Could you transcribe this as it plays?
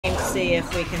see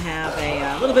if we can have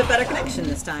a little bit better connection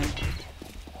this time.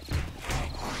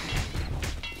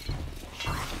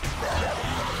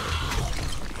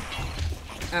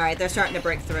 Alright, they're starting to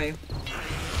break through.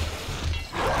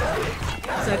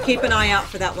 So keep an eye out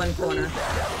for that one corner.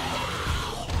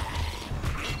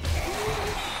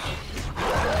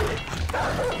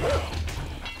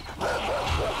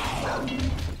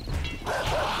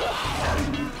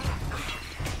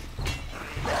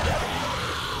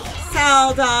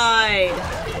 Sal died!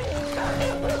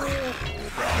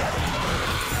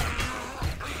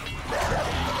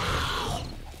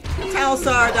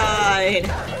 Talsar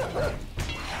died!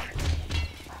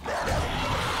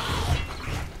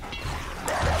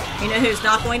 You know who's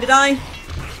not going to die?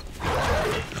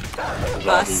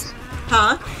 Us.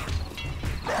 Huh?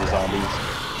 The zombies.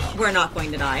 We're not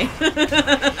going to die.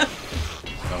 I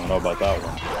don't know about that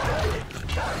one.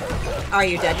 Are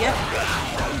you dead yet?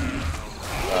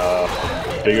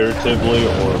 Figuratively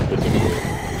or physically?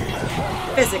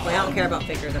 Physically, I don't care about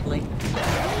figuratively.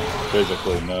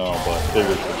 Physically, no, but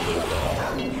figuratively,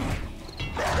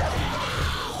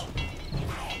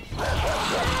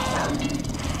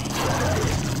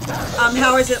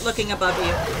 How is it looking above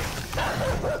you?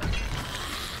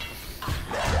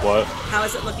 What? How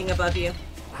is it looking above you?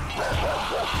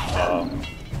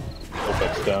 Looks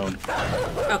like stone.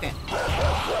 Okay.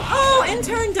 Oh,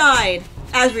 intern died!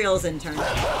 Asriel's intern.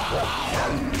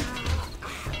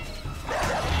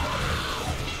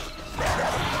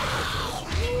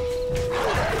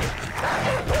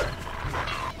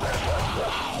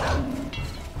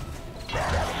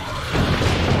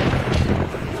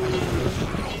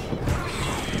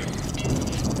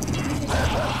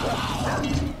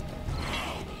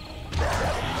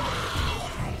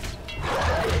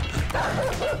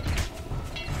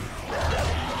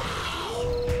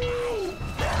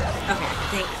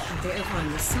 On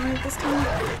this side this time?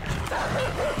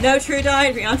 No True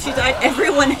died, Rianchi died,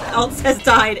 everyone else has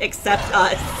died except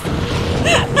us.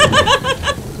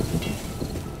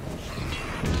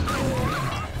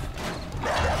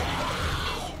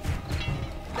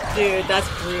 Dude, that's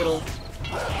brutal.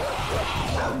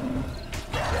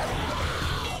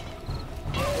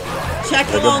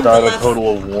 Check along the died left. a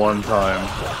total of 1 time.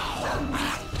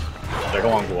 Check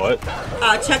along what?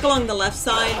 Check along the left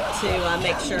side to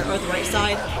make sure, or the right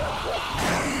side,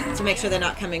 to make sure they're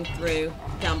not coming through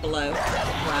down below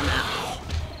where I'm at.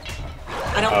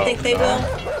 I don't think they will.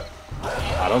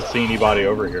 I don't see anybody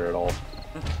over here at all.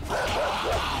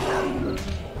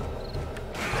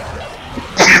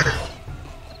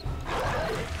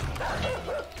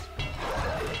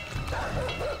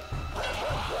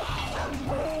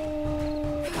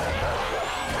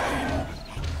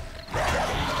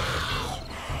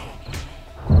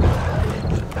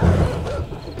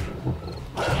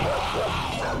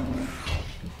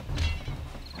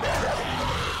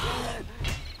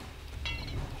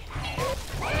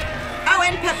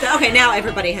 Okay, now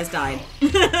everybody has died.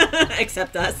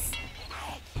 Except us.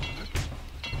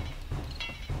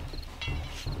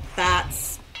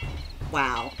 That's...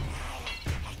 wow.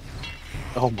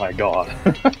 Oh my god.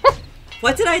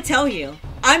 What did I tell you?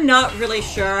 I'm not really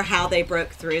sure how they broke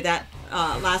through that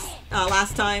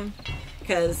last time.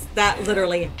 Because that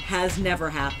literally has never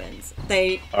happened.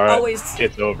 They always...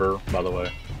 It's over, by the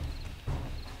way.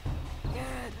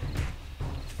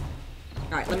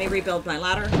 Alright, let me rebuild my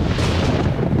ladder.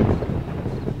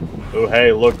 Oh,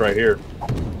 hey, look right here.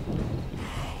 Hold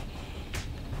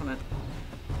on.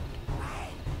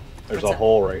 There's a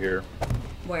hole right here.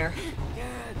 Where?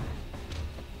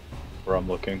 Where I'm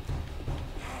looking.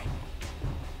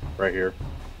 Right here.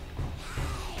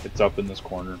 It's up in this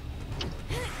corner.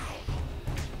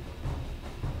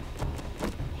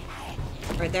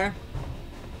 Right there?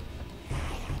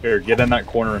 Here, get in that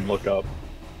corner and look up.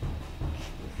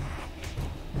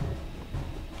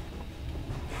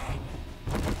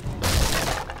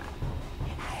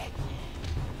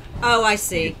 Oh, I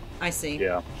see. I see.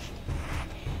 Yeah.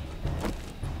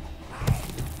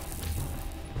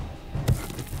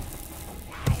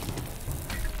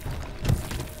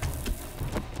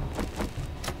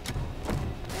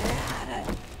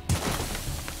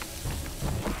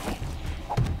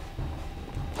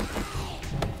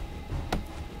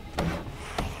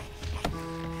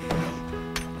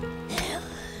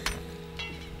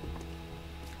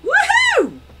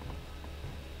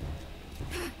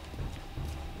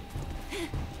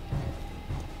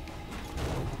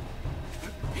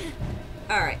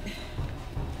 Alright.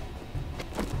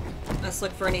 Let's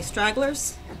look for any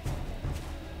stragglers.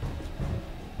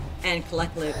 And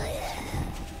collect loot.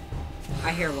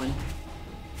 I hear one.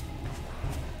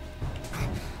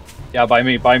 Yeah, by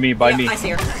me, by me, by me. I see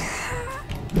her.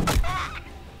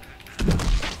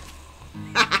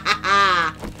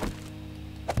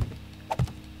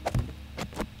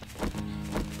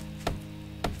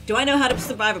 Do I know how to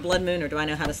survive a blood moon, or do I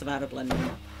know how to survive a blood moon?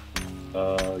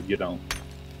 You don't.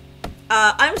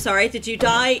 I'm sorry, did you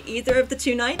die either of the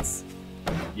 2 nights?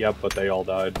 Yep, but they all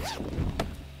died.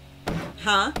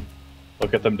 Huh?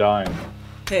 Look at them dying.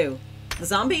 Who? The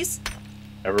zombies?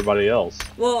 Everybody else.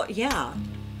 Well, yeah.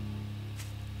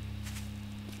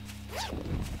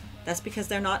 That's because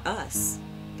they're not us.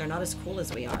 They're not as cool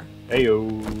as we are.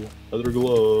 Heyo, leather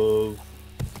glove.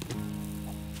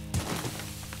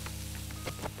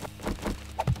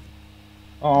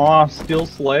 Aw, steel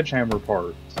sledgehammer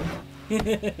parts.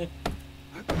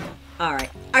 Alright.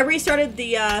 I restarted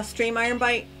the stream Iron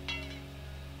Bite.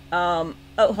 Oh,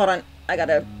 hold on. I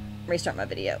gotta restart my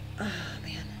video. Oh,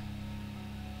 man.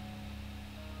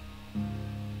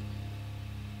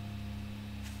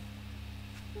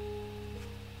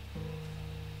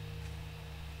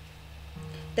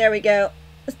 There we go.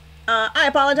 I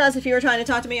apologize if you were trying to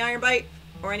talk to me, Iron Bite,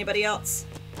 or anybody else.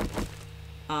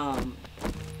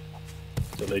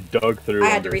 So they dug through. I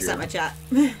had to reset my chat.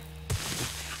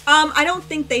 I don't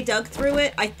think they dug through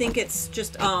it. I think it's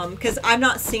just, because I've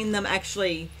not seen them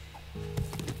actually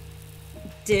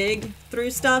dig through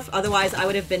stuff. Otherwise, I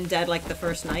would have been dead like the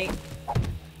first night.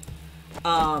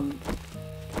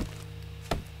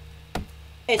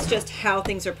 It's just how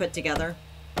things are put together.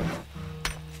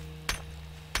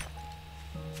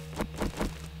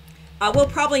 We'll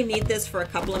probably need this for a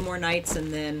couple of more nights,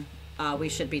 and then we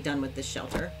should be done with this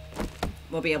shelter.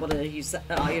 We'll be able to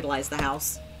utilize the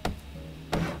house.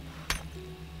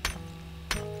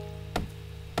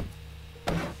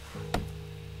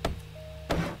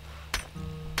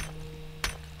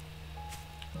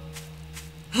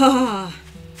 Ah,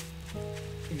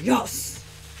 yes.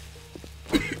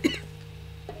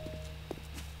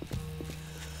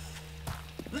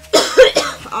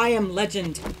 I Am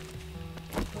Legend.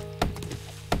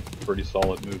 Pretty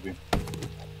solid movie.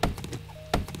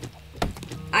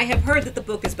 I have heard that the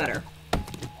book is better.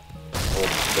 Well,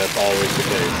 that's always the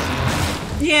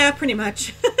case. Yeah, pretty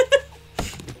much.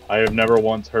 I have never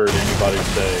once heard anybody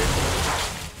say,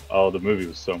 "Oh, the movie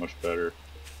was so much better."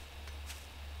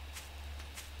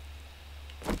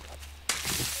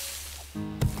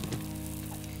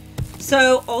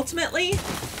 So ultimately,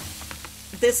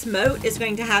 this moat is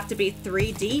going to have to be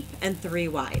 3 deep and 3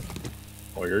 wide.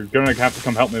 Well, you're gonna have to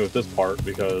come help me with this part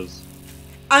because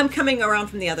I'm coming around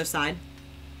from the other side.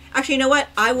 Actually, you know what?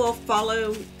 I will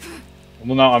follow.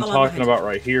 Well, no, I'm talking about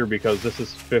right here because this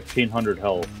is 1500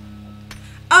 health.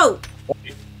 Oh!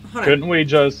 Couldn't we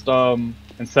just,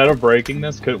 instead of breaking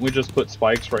this, couldn't we just put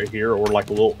spikes right here or like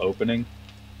a little opening?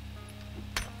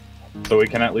 So we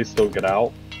can at least still get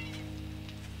out?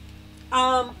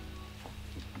 I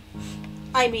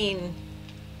mean...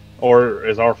 Or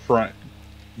is our front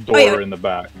door in the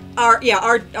back?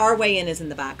 Our way in is in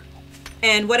the back.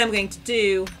 And what I'm going to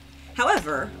do...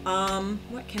 However,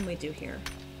 what can we do here?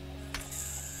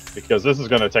 Because this is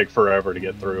going to take forever to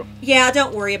get through. Yeah,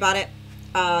 don't worry about it.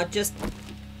 Just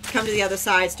come to the other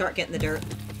side, start getting the dirt.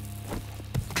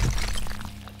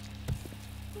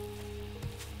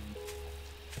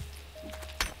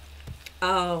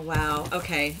 Oh, wow.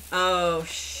 Okay. Oh,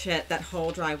 shit. That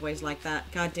whole driveway's like that.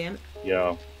 God damn it.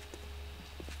 Yeah.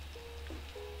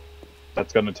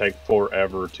 That's going to take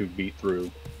forever to beat through.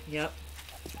 Yep.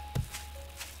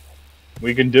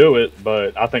 We can do it,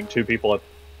 but I think two people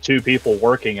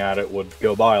working at it would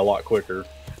go by a lot quicker.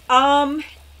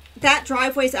 That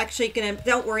driveway's actually gonna...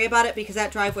 Don't worry about it, because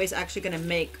that driveway's actually gonna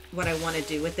make what I want to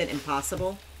do with it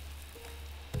impossible.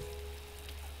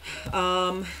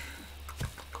 I'm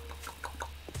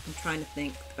trying to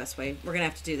think the best way. We're gonna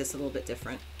have to do this a little bit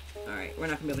different. Alright, we're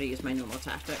not gonna be able to use my normal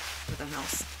tactic with the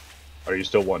house. Are you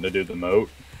still wanting to do the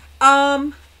moat?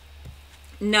 No,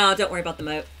 don't worry about the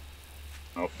moat.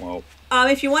 Oh, well.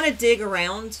 If you want to dig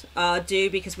around, do,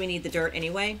 because we need the dirt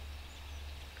anyway.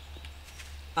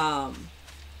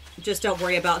 Just don't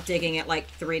worry about digging it like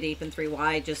 3 deep and 3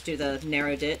 wide. Just do the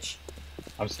narrow ditch.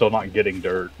 I'm still not getting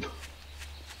dirt.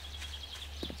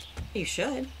 You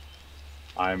should.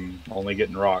 I'm only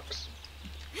getting rocks.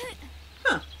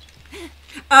 Huh.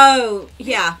 Oh,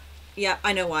 yeah. Yeah,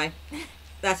 I know why.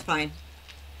 That's fine.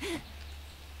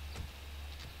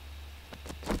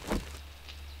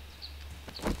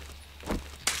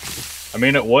 I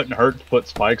mean, it wouldn't hurt to put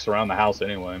spikes around the house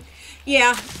anyway.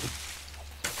 Yeah.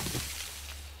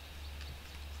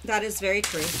 That is very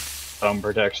true. Some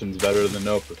protection's better than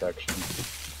no protection.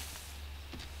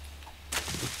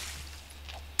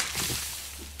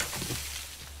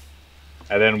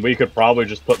 And then we could probably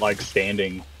just put, like,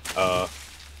 standing,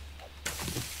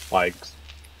 spikes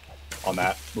on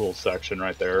that little section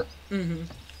right there. Mm-hmm.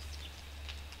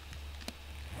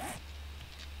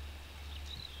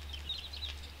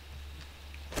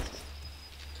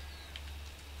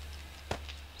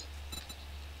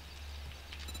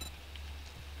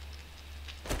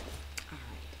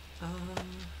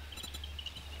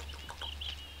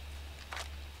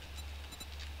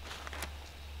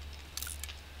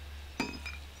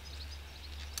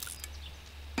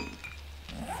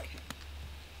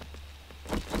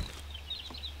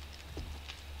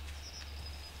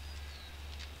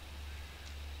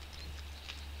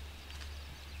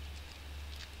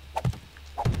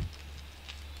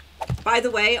 By the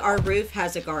way, our roof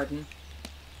has a garden.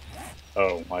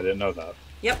 Oh, I didn't know that.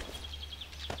 Yep.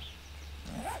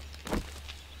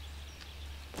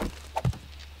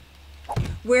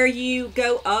 Where you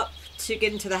go up to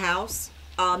get into the house,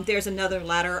 there's another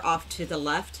ladder off to the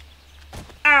left.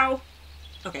 Ow!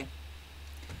 Okay.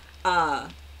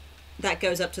 That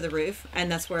goes up to the roof,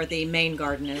 and that's where the main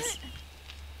garden is.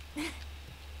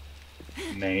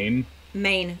 Main?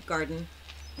 Main garden.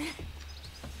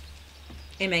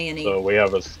 M-A-N-E. So we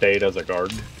have a state as a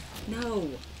garden? No.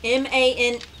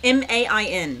 M-A-I-N.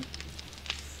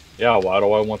 Yeah, why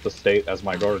do I want the state as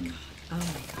my garden? Oh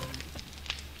my god.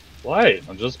 Why?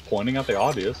 I'm just pointing out the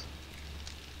obvious.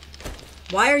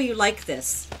 Why are you like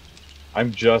this?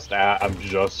 I'm just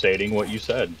stating what you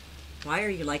said. Why are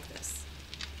you like this?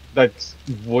 That's...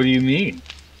 What do you mean?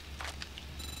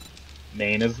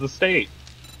 Maine is the state.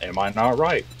 Am I not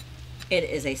right? It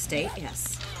is a state,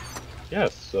 yes.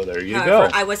 Yes, so there you However,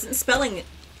 go. I wasn't spelling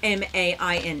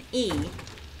M-A-I-N-E.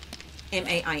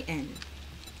 M-A-I-N.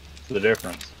 What's the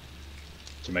difference?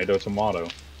 Tomato, tomato.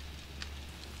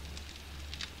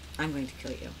 I'm going to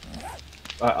kill you.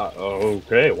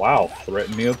 Okay, wow.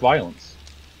 Threaten me with violence.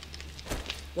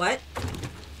 What?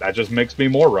 That just makes me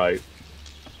more right.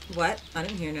 What? I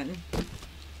didn't hear nothing.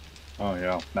 Oh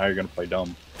yeah, now you're gonna play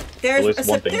dumb. There's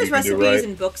there's recipes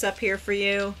and books up here for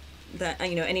you that,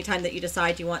 you know, anytime that you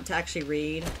decide you want to actually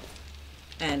read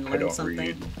and learn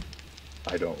something.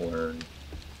 I don't learn.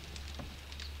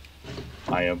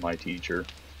 I am my teacher.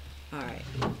 Alright.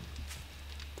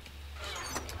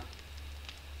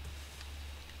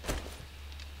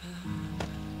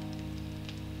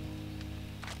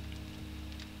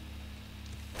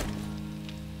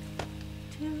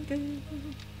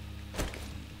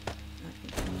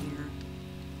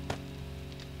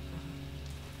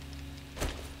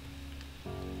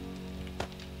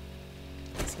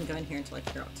 Can go in here until I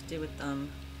figure out what to do with them.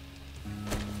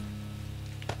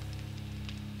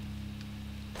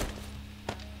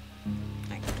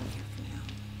 I can go in here for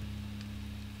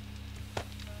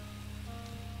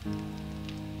now.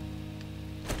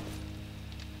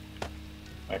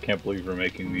 I can't believe you're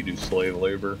making me do slave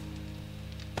labor.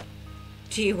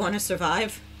 Do you want to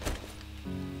survive?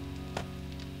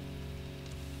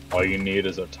 All you need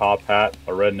is a top hat,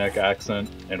 a redneck accent,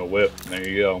 and a whip. There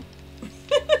you go.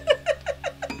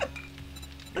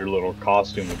 Your little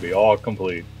costume would be all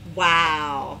complete.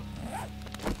 Wow.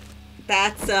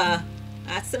 That's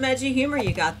some edgy humor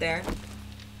you got there.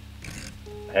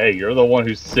 Hey, you're the one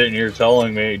who's sitting here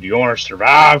telling me, do you want to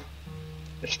survive?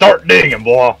 Start digging,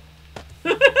 boy.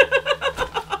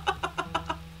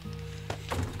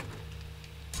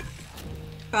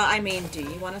 I mean, do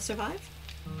you want to survive?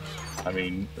 I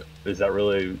mean, is that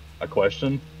really a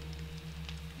question?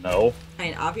 No. I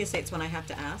mean, obviously it's one I have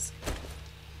to ask.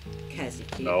 Because you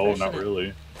keep No, not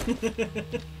really.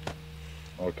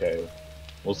 Okay.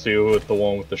 We'll see what the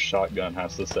one with the shotgun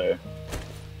has to say.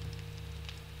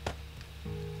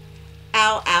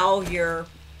 Ow, ow, you're...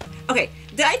 Okay,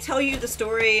 did I tell you the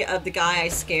story of the guy I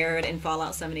scared in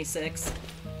Fallout 76?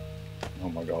 Oh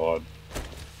my god.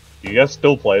 Do you guys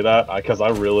still play that? Because I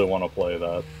really want to play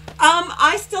that.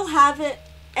 I still have it.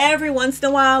 Every once in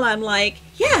a while I'm like,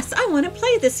 yes, I want to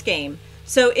play this game.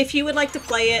 So if you would like to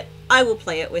play it, I will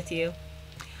play it with you.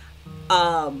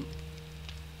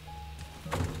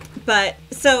 But,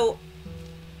 so,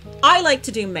 I like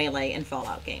to do melee in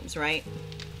Fallout games, right?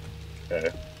 Okay.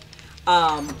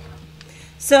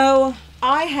 So,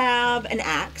 I have an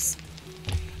axe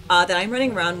that I'm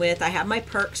running around with. I have my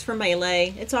perks for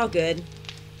melee. It's all good.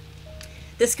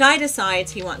 This guy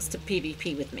decides he wants to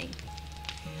PvP with me.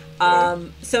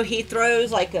 So he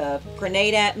throws like a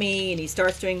grenade at me and he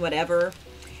starts doing whatever.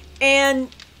 And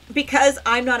because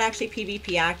I'm not actually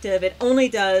PvP active, it only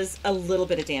does a little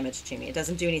bit of damage to me. It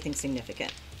doesn't do anything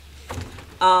significant.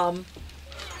 But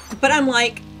I'm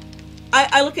like,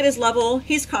 I look at his level.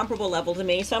 He's comparable level to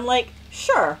me. So I'm like,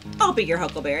 sure, I'll be your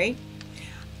Huckleberry.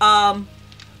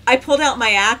 I pulled out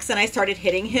my axe and I started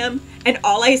hitting him. And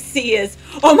all I see is,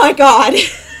 oh my god.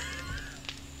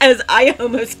 As I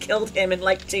almost killed him in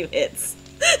like 2 hits.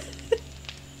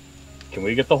 Can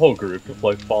we get the whole group to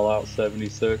play Fallout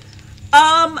 76?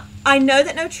 I know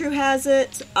that No True has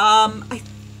it. I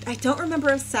don't remember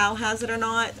if Sal has it or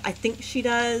not. I think she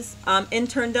does.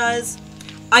 Intern does.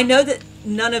 I know that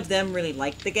none of them really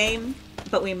like the game,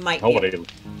 but we might.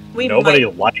 Nobody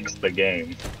likes the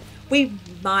game. We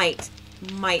might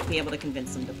be able to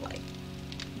convince them to play.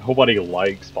 Nobody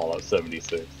likes Fallout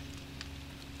 76.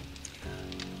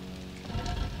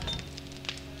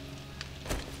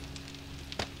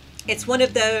 It's one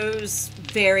of those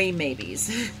very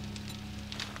maybes.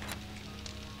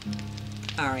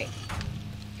 Alright.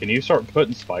 Can you start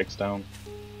putting spikes down?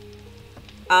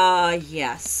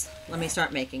 Yes. Let me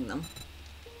start making them.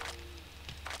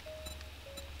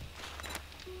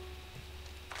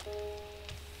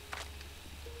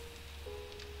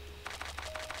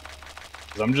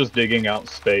 I'm just digging out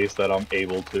space that I'm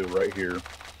able to right here,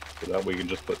 so that we can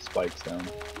just put spikes down.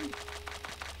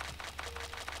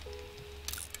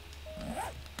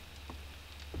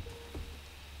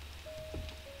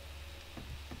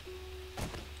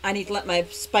 I need to let my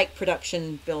spike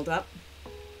production build up.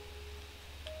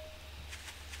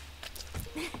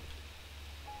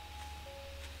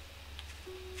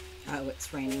 Oh,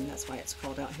 it's raining. That's why it's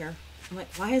cold out here. I'm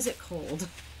like, why is it cold?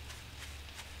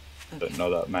 Okay. Didn't know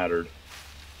that mattered.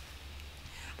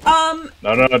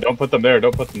 No, don't put them there.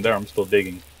 Don't put them there. I'm still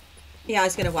digging. Yeah, I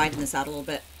was going to widen this out a little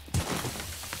bit.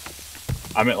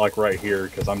 I meant like right here,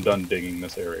 because I'm done digging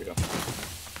this area.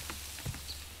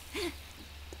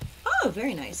 Oh,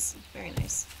 very nice. Very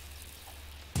nice.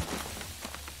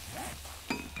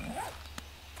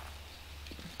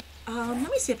 Let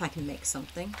me see if I can make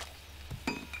something.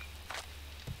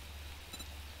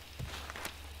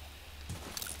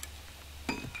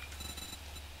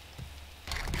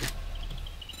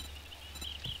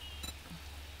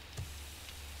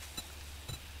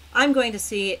 I'm going to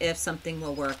see if something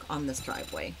will work on this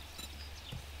driveway.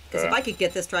 Because if I could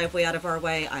get this driveway out of our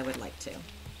way, I would like to.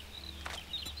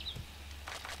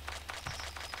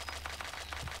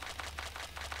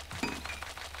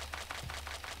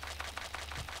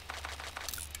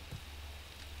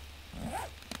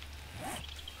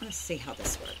 Let's see how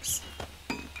this works.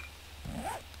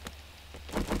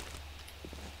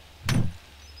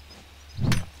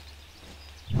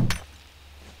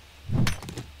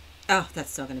 Oh,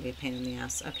 that's still going to be a pain in the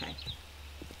ass. Okay.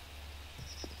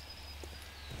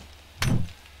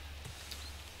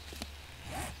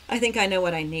 I think I know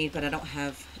what I need, but I don't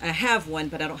have... I have one,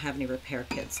 but I don't have any repair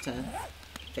kits to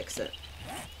fix it.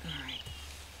 Alright.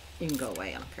 You can go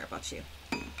away. I don't care about you.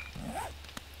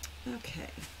 Okay.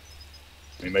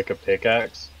 Can you make a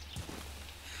pickaxe?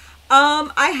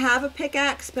 I have a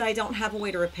pickaxe, but I don't have a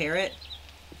way to repair it.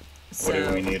 So... What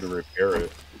do we need to repair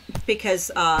it? Because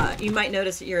you might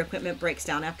notice that your equipment breaks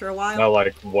down after a while. No,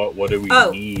 like, what do we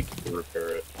need to repair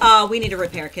it? We need a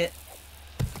repair kit.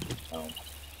 Oh.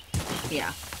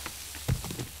 Yeah.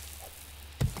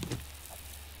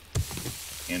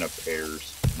 And a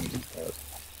pears.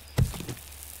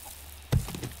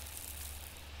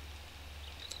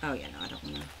 Oh, yeah, no, I don't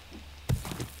want to...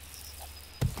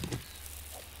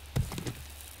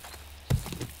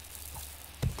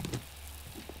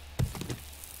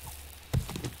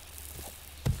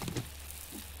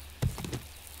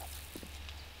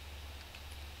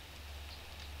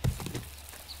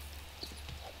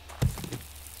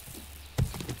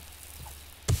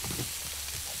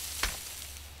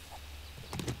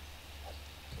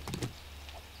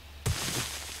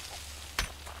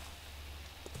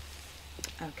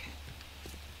 Okay.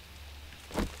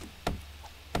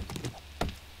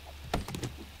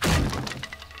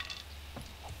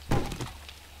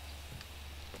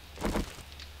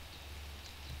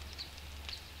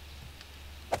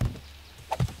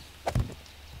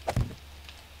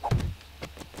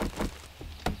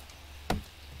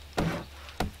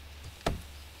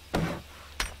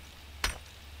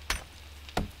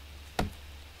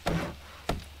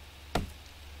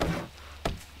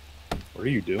 What are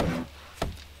you doing?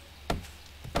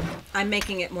 I'm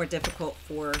making it more difficult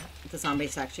for the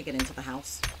zombies to actually get into the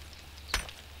house.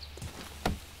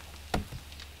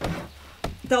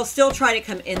 They'll still try to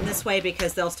come in this way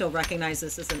because they'll still recognize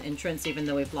this as an entrance even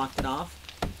though we've blocked it off.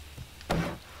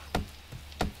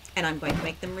 And I'm going to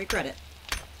make them regret it.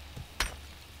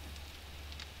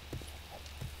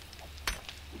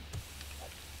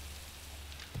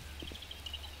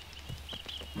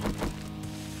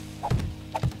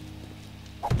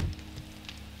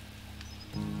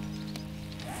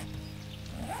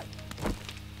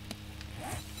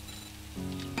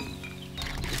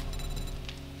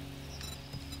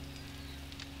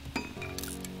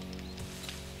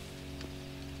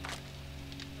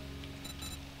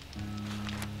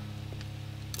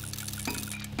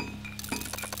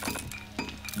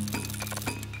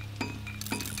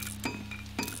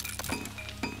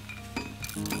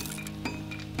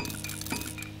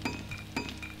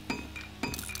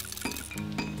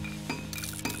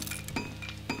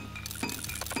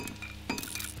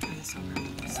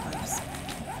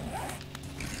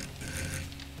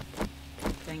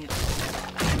 Dang it.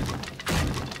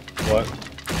 What?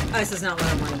 Oh, this is not what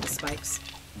I wanted, the spikes.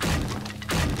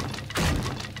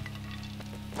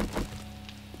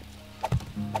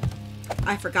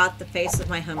 I forgot the face of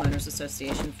my homeowners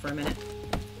association for a minute.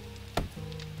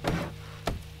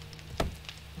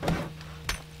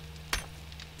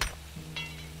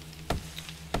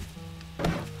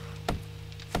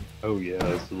 Oh yeah,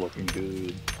 this is looking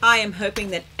good. I am hoping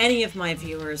that any of my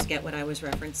viewers get what I was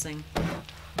referencing.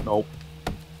 Nope.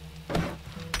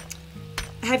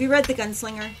 Have you read The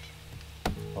Gunslinger?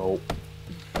 Nope.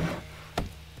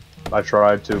 I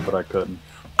tried to, but I couldn't.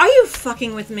 Are you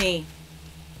fucking with me?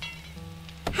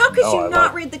 How could you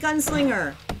not read The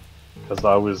Gunslinger? Because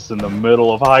I was in the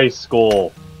middle of high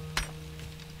school.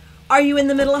 Are you in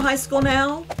the middle of high school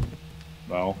now?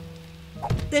 No.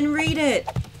 Then read it.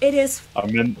 It is...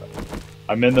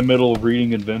 I'm in the middle of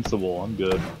reading Invincible. I'm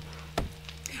good.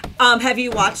 Have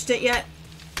you watched it yet?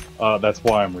 That's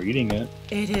why I'm reading it.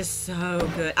 It is so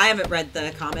good. I haven't read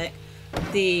the comic.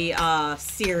 The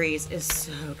series is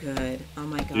so good. Oh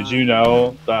my god. Did you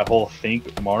know that whole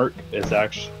think mark is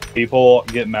actually... People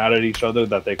get mad at each other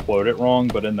that they quote it wrong,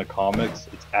 but in the comics,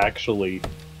 it's actually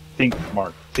think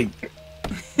mark, think.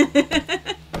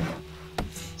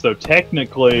 So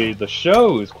technically, the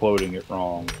show is quoting it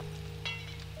wrong.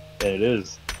 It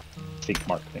is think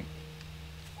mark, think.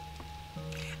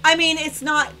 I mean, it's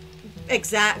not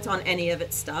exact on any of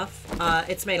its stuff.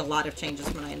 It's made a lot of changes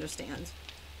from what I understand.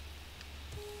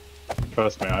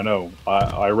 Trust me, I know.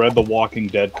 I read the Walking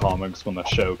Dead comics when the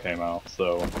show came out,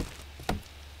 so...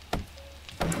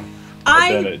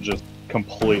 Then it just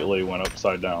completely went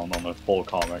upside down on the full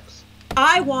comics.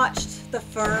 I watched the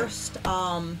first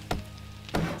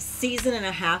season and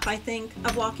a half, I think,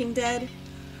 of Walking Dead.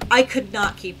 I could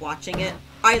not keep watching it.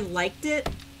 I liked it,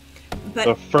 but...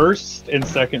 The first and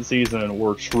second season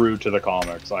were true to the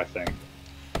comics, I think.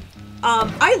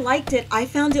 I liked it. I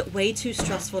found it way too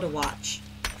stressful to watch.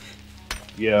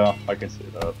 Yeah, I can see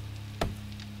that.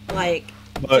 Like,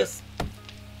 but just...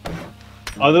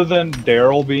 Other than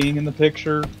Daryl being in the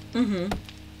picture, mm-hmm.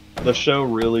 the show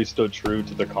really stood true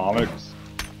to the comics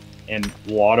in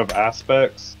a lot of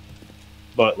aspects.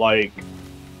 But, like,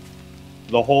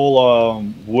 the whole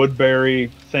Woodbury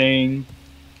thing,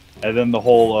 and then the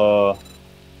whole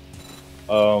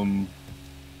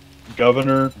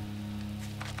governor,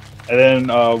 and then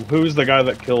who's the guy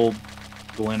that killed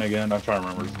Glenn again? I'm trying to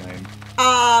remember his name.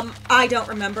 I don't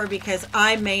remember because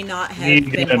I may not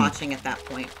have been watching at that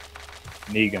point.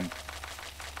 Negan.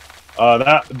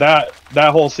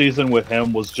 That whole season with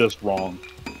him was just wrong.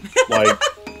 Like,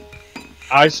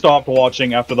 I stopped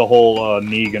watching after the whole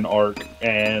Negan arc,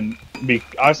 and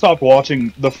I stopped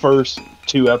watching the first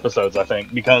 2 episodes, I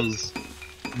think, because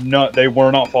they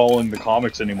were not following the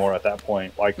comics anymore at that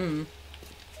point. Like,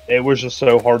 it was just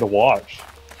so hard to watch.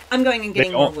 I'm going and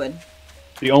getting more wood.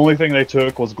 The only thing they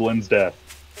took was Glenn's death.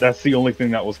 That's the only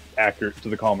thing that was accurate to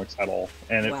the comics at all,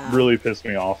 and it really pissed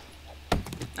me off.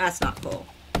 That's not cool.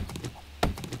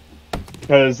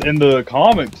 Because in the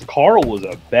comics, Carl was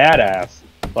a badass.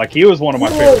 Like, he was one of my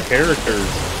favorite characters.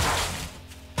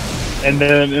 And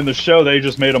then in the show, they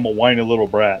just made him a whiny little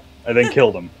brat, and then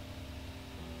killed him.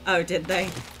 Oh, did they?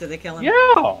 Did they kill him?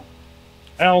 Yeah!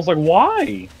 And I was like,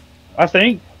 why? I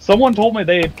think someone told me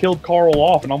they had killed Carl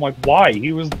off, and I'm like, why?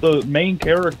 He was the main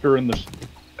character in the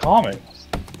comics.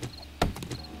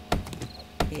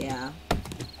 Yeah.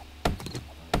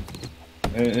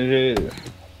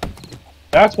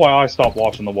 That's why I stopped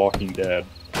watching The Walking Dead.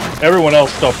 Everyone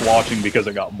else stopped watching because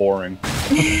it got boring.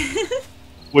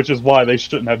 Which is why they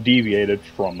shouldn't have deviated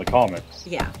from the comics.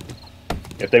 Yeah.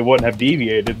 If they wouldn't have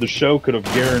deviated, the show could have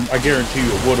I guarantee you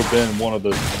it would have been one of the...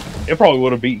 It probably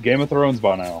would have beat Game of Thrones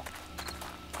by now.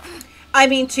 I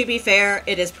mean, to be fair,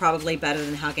 it is probably better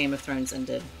than how Game of Thrones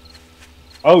ended.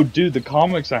 Oh, dude, the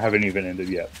comics haven't even ended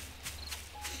yet.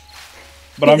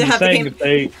 But I'm just saying that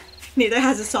they... Neither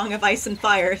has A Song of Ice and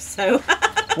Fire, so...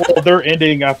 Well, they're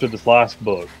ending after this last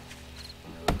book.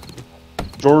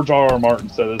 George R.R. Martin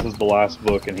said this is the last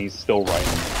book, and he's still writing.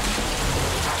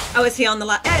 Oh, is he on the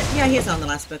last... yeah, he is on the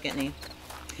last book, isn't he?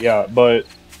 Yeah, but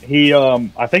he...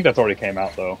 I think that's already came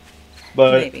out, though.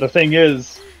 But maybe. The thing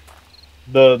is,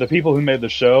 the people who made the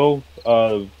show,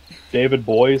 David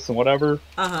Boyce and whatever,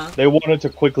 they wanted to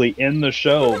quickly end the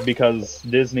show because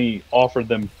Disney offered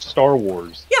them Star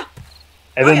Wars. Yeah.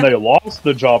 And then they lost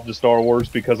the job to Star Wars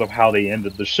because of how they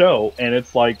ended the show. And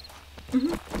it's like,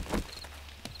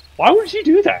 why would you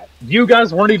do that? You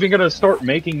guys weren't even going to start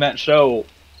making that show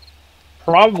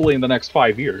probably in the next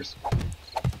 5 years.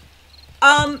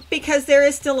 Because there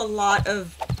is still a lot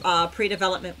of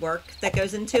pre-development work that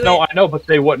goes into it. No, I know, but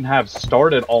they wouldn't have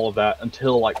started all of that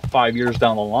until like 5 years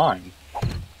down the line.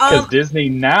 Because Disney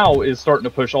now is starting to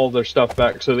push all their stuff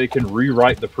back so they can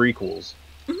rewrite the prequels.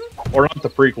 Or not the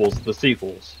prequels, the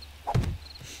sequels.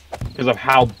 Because of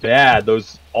how bad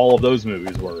all of those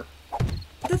movies were.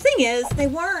 The thing is, they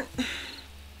weren't...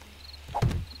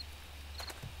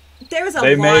 There was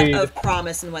a lot of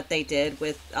promise in what they did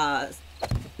with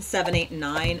 7, 8, and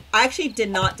 9. I actually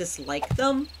did not dislike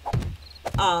them.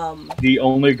 The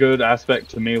only good aspect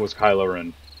to me was Kylo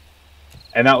Ren.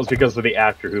 And that was because of the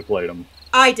actor who played him.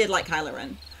 I did like Kylo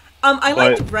Ren. I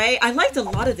liked Rey. I liked a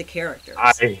lot of the characters.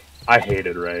 I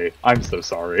hated Rey. I'm so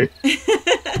sorry.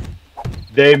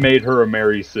 They made her a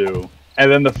Mary Sue.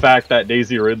 And then the fact that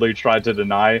Daisy Ridley tried to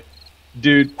deny...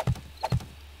 Dude,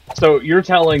 so you're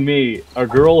telling me a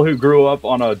girl who grew up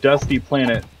on a dusty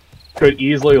planet could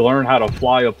easily learn how to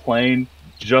fly a plane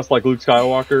just like Luke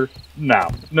Skywalker? No.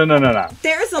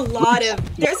 There's a lot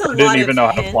of didn't even know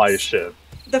how to fly a ship.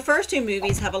 The first two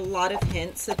movies have a lot of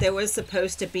hints that there was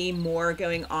supposed to be more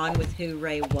going on with who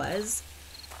Rey was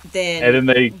than and then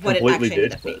they what completely it actually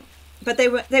ended up being. But they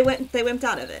wimped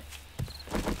out of it.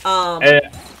 And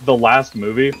the last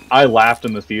movie, I laughed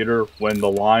in the theater when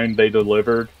the line they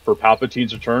delivered for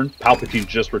Palpatine's return, Palpatine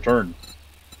just returned.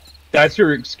 That's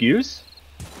your excuse?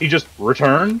 He just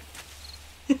returned?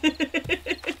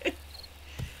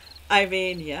 I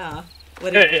mean, yeah.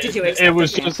 What did you expect? It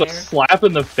was just a slap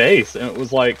in the face, and it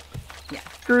was like, yeah.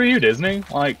 Screw you, Disney.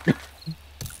 Like,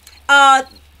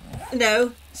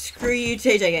 no, screw you,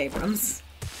 J.J. Abrams.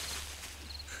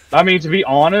 I mean, to be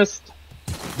honest,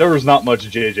 there was not much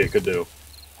J.J. could do.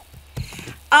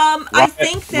 I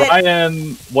think that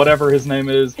Ryan, whatever his name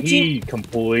is, he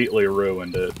completely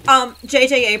ruined it.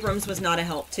 J.J. Abrams was not a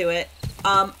help to it.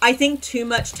 I think too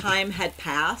much time had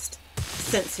passed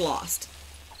since Lost,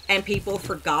 and people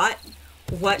forgot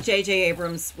what J.J.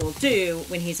 Abrams will do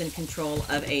when he's in control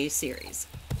of a series.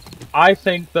 I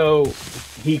think, though,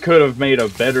 he could have made a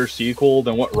better sequel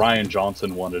than what Rian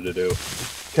Johnson wanted to do.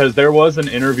 Because there was an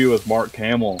interview with Mark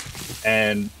Hamill,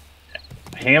 and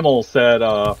Hamill said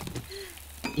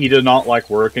he did not like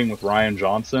working with Rian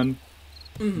Johnson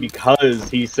because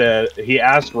he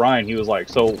asked Ryan, he was like,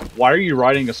 so why are you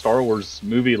writing a Star Wars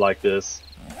movie like this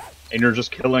and you're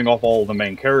just killing off all of the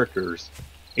main characters?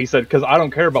 He said, because I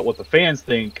don't care about what the fans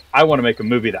think, I want to make a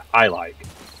movie that I like.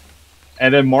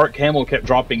 And then Mark Hamill kept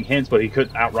dropping hints, but he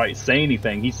couldn't outright say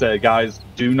anything. He said, guys,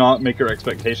 do not make your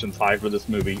expectations high for this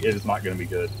movie. It is not going to be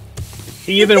good.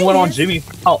 He even went on Jimmy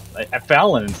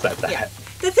Fallon and said that. Yeah.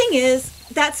 The thing is,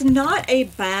 that is not a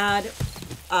bad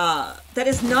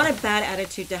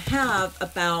attitude to have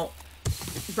about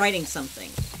writing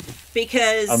something.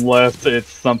 Because... Unless it's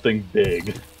something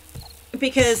big.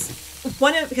 Because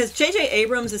J.J.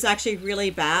 Abrams is actually really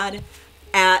bad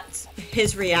at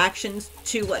his reactions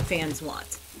to what fans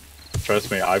want.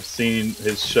 Trust me, I've seen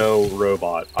his show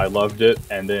Robot. I loved it,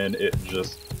 and then it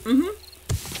just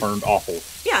turned awful.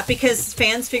 Yeah, because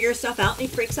fans figure stuff out and he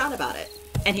freaks out about it.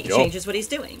 And he changes what he's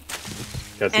doing.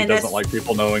 Because he doesn't like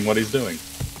people knowing what he's doing.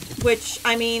 Which,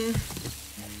 I mean,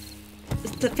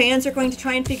 the fans are going to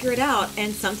try and figure it out,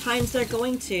 and sometimes they're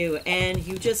going to, and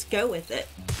you just go with it.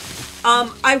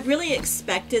 I really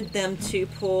expected them to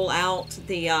pull out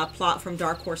the plot from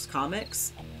Dark Horse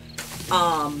Comics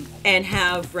and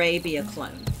have Rey be a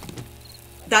clone.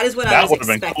 That is what I was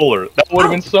expecting. That would have been cooler. That would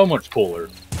have been so much cooler.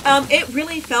 It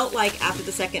really felt like after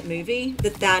the second movie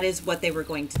that is what they were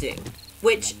going to do.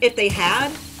 Which, if they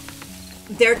had,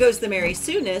 there goes the Mary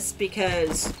Sue-ness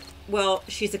because, well,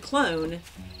 she's a clone,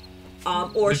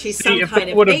 or she's some kind of agent. If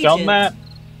they would have done that,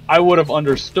 I would have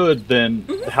understood then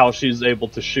how she's able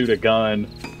to shoot a gun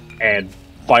and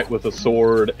fight with a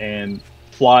sword and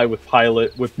fly with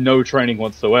pilot with no training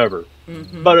whatsoever.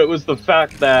 But it was the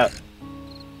fact that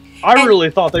I really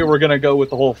thought they were going to go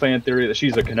with the whole fan theory that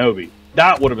she's a Kenobi.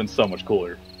 That would have been so much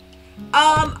cooler.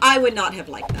 I would not have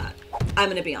liked that. I'm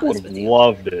going to be honest with you. I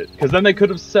would have loved it. Because then they could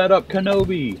have set up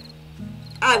Kenobi.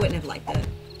 I wouldn't have liked it.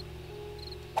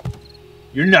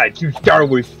 You're not too Star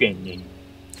Wars fan.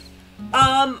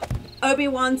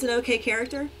 Obi-Wan's an okay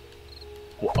character.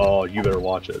 Oh, you better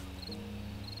watch it.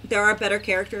 There are better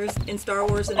characters in Star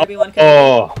Wars than Obi-Wan Kenobi.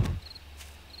 Oh,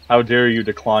 how dare you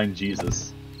decline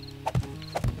Jesus?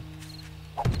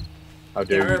 How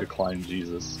dare you decline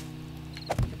Jesus?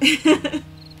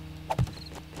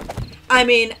 I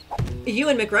mean,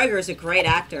 Ewan McGregor is a great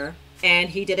actor, and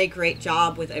he did a great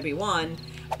job with Obi-Wan.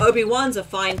 Obi-Wan's a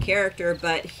fine character,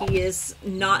 but he is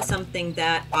not something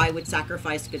that I would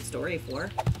sacrifice a good story for.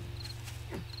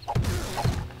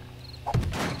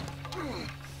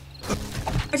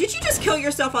 Or did you just kill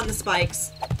yourself on the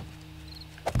spikes?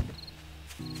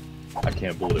 I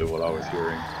can't believe what I was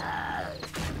hearing.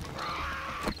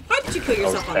 Why did you kill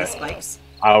yourself on the spikes?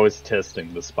 I was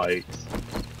testing the spikes.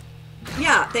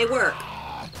 Yeah, they work.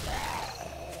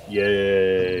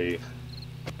 Yay.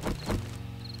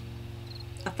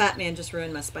 A fat man just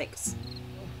ruined my spikes.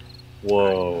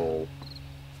 Whoa.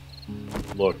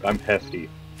 Look, I'm hefty.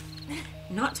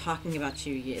 Not talking about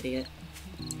you, you idiot.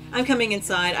 I'm coming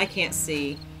inside. I can't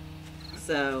see.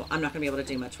 So I'm not going to be able to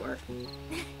do much work.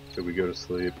 Should we go to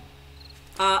sleep?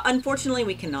 Unfortunately,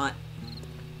 we cannot.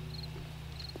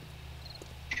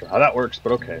 Sure how that works,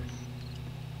 but okay.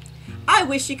 I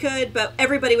wish you could, but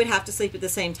everybody would have to sleep at the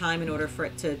same time in order for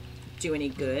it to do any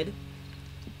good.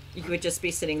 You would just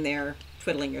be sitting there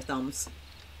twiddling your thumbs.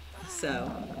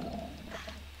 So.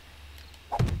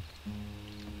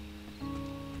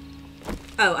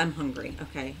 Oh, I'm hungry.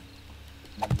 Okay.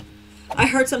 I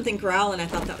heard something growl and I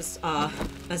thought that was a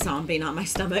zombie, not my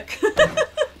stomach.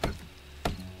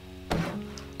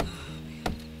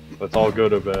 Let's all go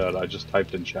to bed. I just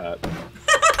typed in chat.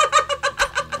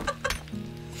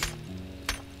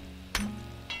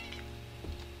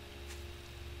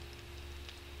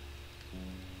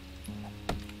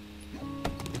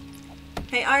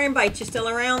 Hey, Iron Bite, you still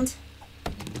around?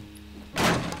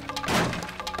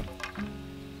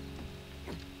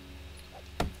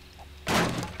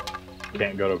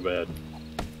 Can't go to bed.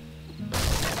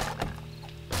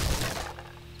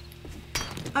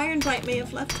 Iron Bite may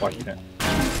have left Why me.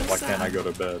 why can't I go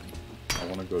to bed? I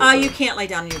want to go to bed. You can't lay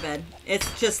down in your bed.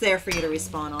 It's just there for you to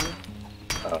respawn on.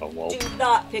 Oh, well. Do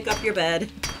not pick up your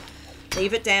bed.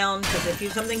 Leave it down, because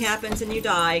if something happens and you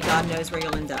die, God knows where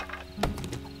you'll end up.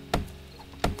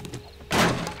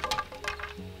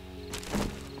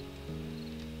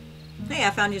 Hey, I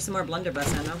found you some more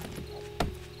blunderbuss ammo.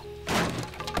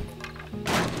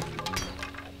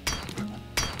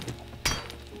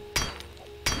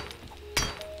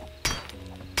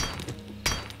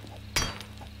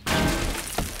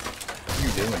 What are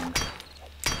you doing?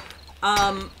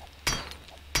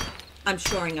 I'm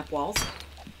shoring up walls.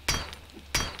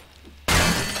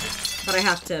 But I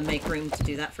have to make room to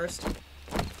do that first.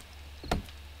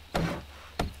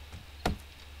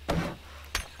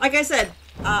 Like I said,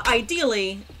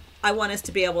 ideally, I want us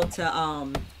to be able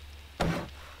to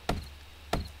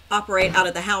operate out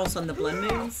of the house on the blood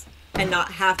moons and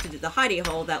not have to do the hidey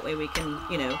hole. That way we can,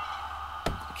 you know,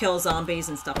 kill zombies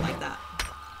and stuff like that.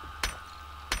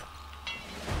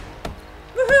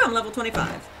 Woohoo! I'm level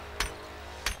 25.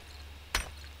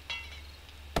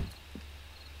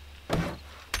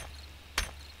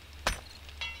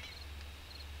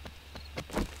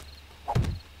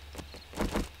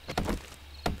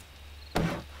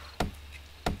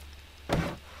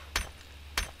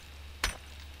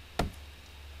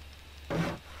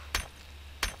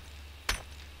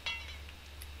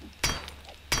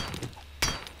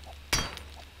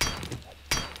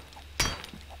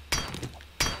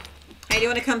 Hey, do you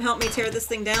want to come help me tear this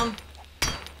thing down?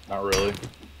 Not really.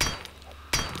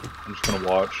 I'm just gonna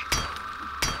watch.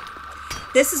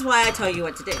 This is why I tell you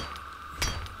what to do.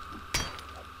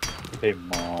 Hey,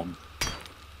 Mom.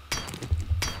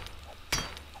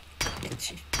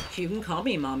 You can call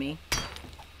me Mommy.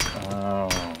 Oh,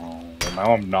 well,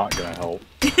 now I'm not gonna help.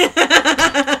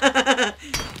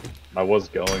 I was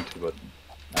going to, but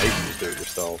now you can just do it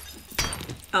yourself.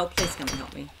 Oh, please come and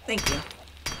help me. Thank you.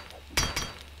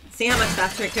 See how much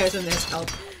faster it goes when there's help.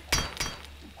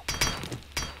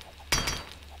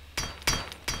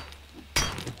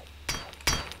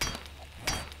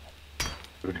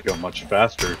 It would go much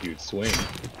faster if you'd swing.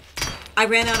 I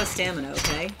ran out of stamina,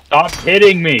 okay? Stop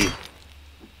hitting me!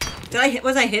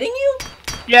 Was I hitting you?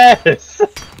 Yes!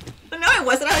 No, I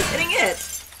wasn't. I was hitting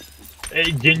it.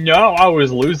 Hey, you know, I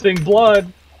was losing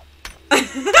blood.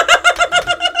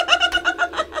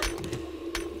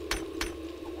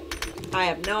 I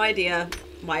have no idea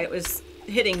why it was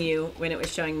hitting you when it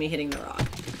was showing me hitting the rock,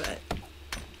 but...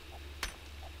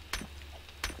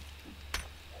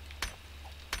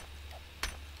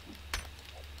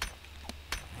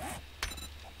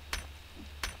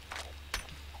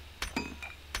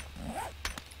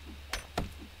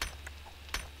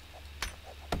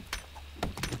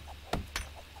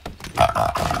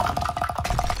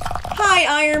 Hi,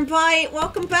 Iron Bite!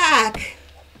 Welcome back!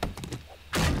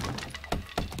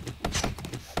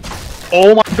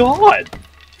 Oh my god!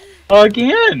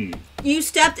 Again! You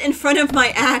stepped in front of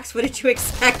my axe. What did you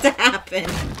expect to happen?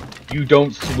 You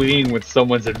don't swing when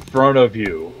someone's in front of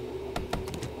you.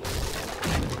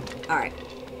 Alright.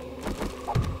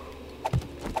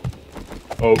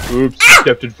 Oh, oops. You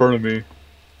stepped in front of me.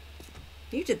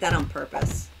 You did that on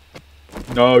purpose.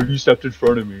 No, you stepped in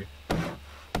front of me.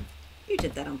 You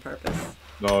did that on purpose.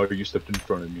 No, you stepped in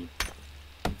front of me.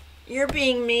 You're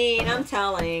being mean, I'm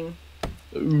telling.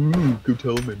 Ooh, go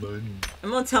tell my money.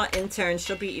 I'm gonna tell Intern,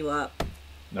 she'll beat you up.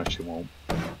 No, she won't.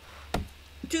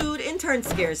 Dude, Intern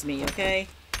scares me, okay?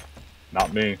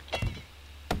 Not me.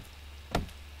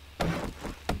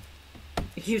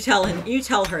 You tell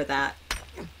her that.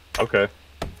 Okay.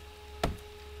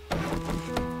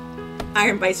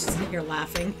 Ironbite's just in here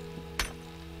laughing.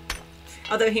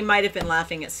 Although he might have been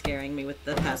laughing at scaring me with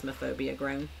the Phasmophobia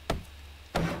groan.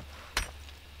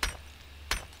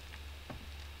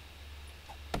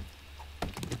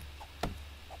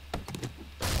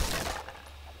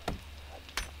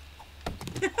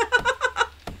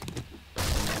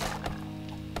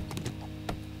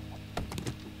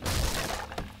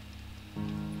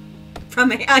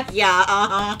 From yeah,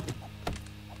 uh-huh.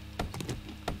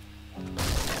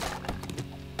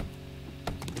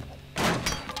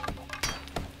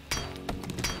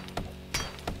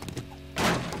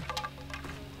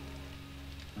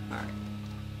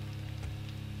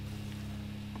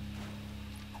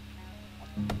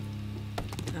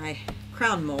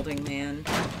 Crown molding, man.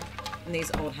 In these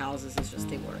old houses is just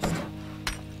the worst.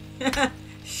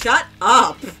 Shut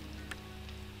up!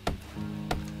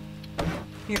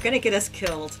 You're gonna get us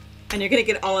killed. And you're gonna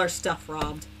get all our stuff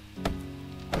robbed.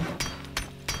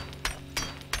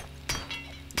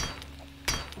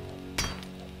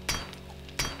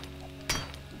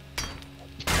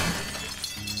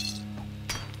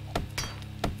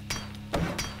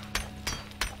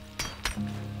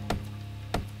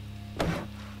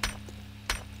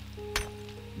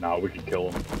 Nah, we can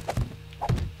kill him.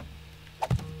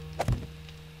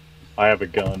 I have a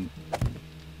gun.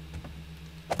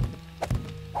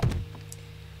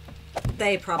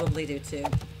 They probably do too.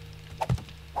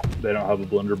 They don't have a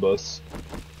blunderbuss.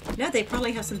 No, they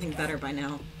probably have something better by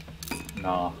now.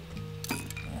 Nah.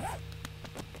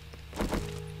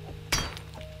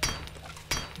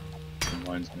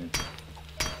 Reminds me.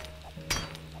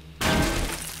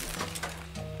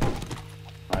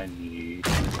 I need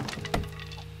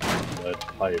lead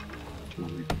pipe to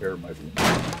repair my room.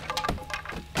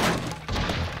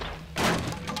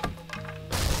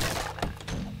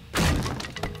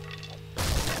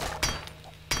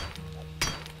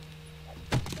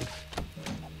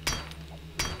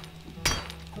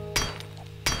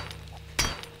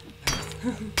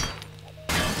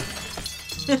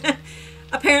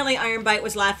 Apparently Ironbite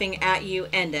was laughing at you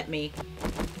and at me.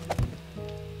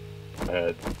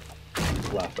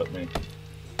 Laugh at me.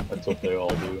 That's what they all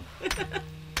do.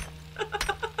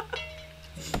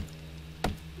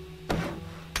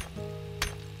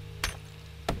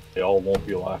 They all won't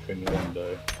be laughing one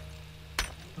day.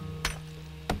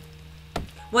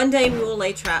 One day we will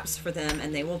lay traps for them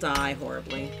and they will die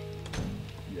horribly.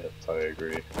 Yes, I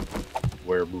agree.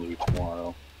 Wear blue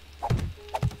tomorrow.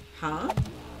 Huh?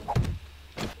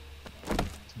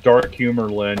 Dark humor,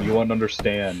 Lynn. You won't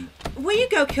understand. Will you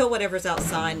go kill whatever's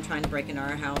outside and trying to break into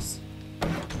our house?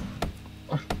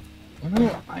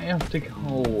 No, I have to go.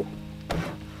 What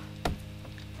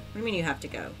do you mean you have to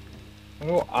go?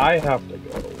 No, I have to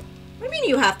go. What do you mean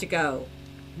you have to go?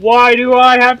 Why do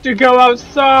I have to go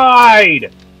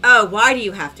outside? Oh, why do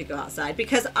you have to go outside?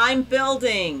 Because I'm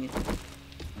building.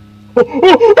 What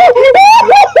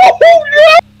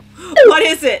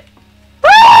What is it?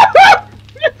 Oh,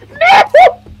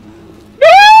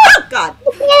 God.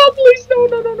 Oh, please, no.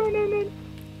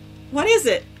 What is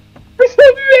it? It's a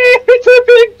bear! It's a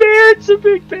big bear! It's a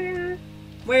big bear!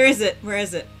 Where is it? Where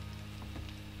is it?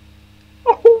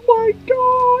 Oh my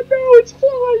god, no, it's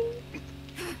flying!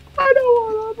 I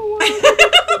don't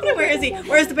want. Where is he?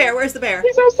 Where's the bear? Where's the bear?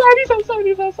 He's outside!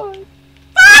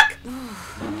 Fuck!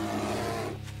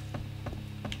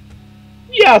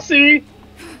 Yeah, see?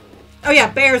 Oh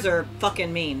yeah, bears are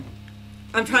fucking mean.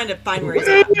 I'm trying to find where he's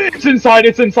at. It's inside!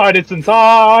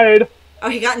 Oh,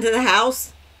 he got into the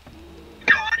house?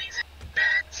 God, he's in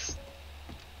beds!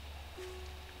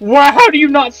 Wow, how do you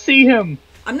not see him?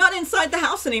 I'm not inside the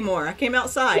house anymore. I came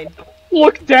outside.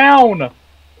 Look down!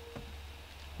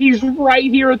 He's right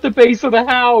here at the base of the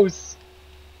house!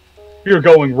 You're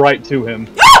going right to him.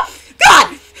 Ah!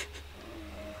 God!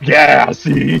 Yeah,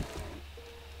 see?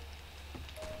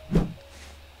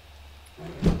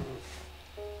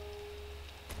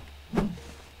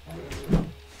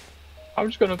 I'm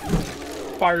just gonna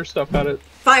fire stuff at it.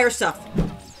 Fire stuff. I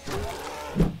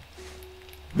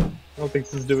don't think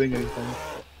this is doing anything.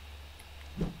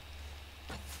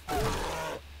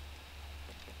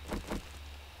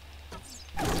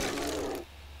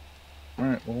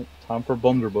 Alright, well, time for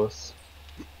blunderbuss.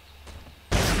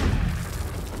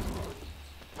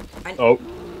 Oh.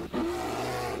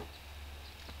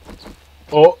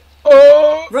 Oh!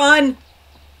 Run!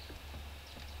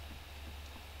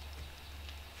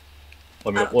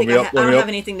 Let I don't have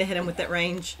anything to hit him with that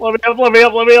range. Let me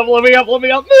up!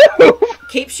 Move!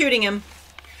 Keep shooting him.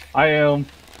 I am.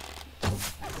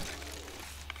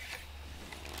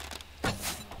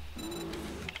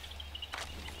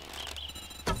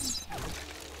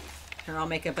 Here, I'll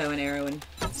make a bow and arrow and...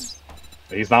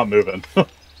 He's not moving.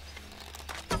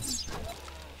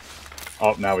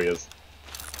 Oh, now he is.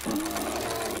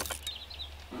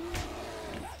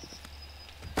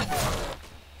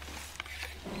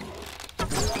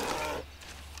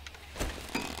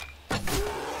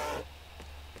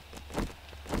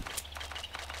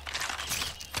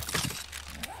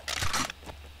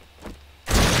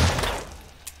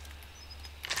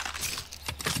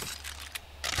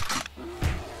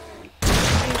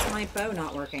 My bow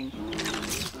not working.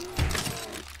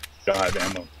 God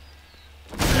damn it. No,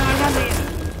 I got it.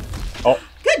 Oh.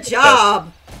 Good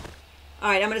job!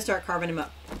 Alright, I'm gonna start carving him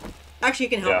up. Actually, you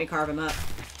can help me carve him up.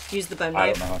 Use the bone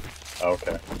knife. I don't know.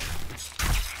 Okay.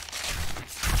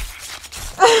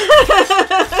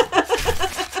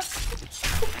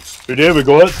 We did. We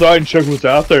go outside and check what's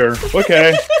out there.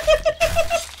 Okay.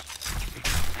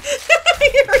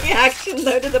 Your reaction,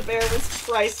 though, to the bear was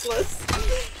priceless.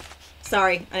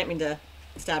 Sorry, I didn't mean to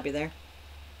stab you there.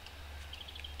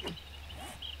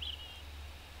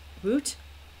 Woot.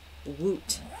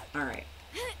 Woot. Alright.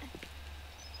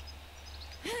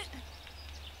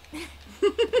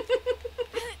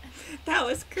 That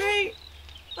was great.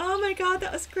 Oh my god,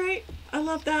 that was great. I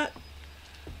love that.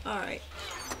 Alright.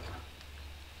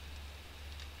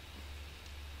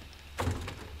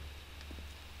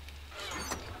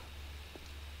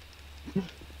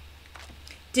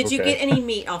 Did you get any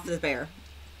meat off the bear?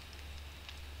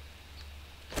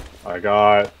 I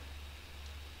got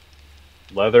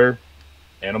leather,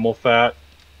 animal fat,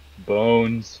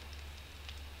 bones.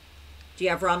 Do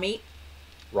you have raw meat?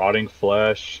 Rotting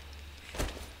flesh.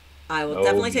 I will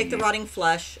definitely take the rotting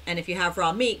flesh, and if you have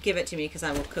raw meat, give it to me, because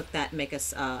I will cook that and make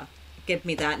us, give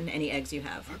me that and any eggs you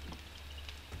have.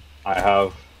 I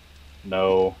have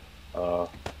no,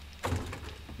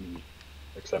 meat,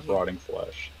 except rotting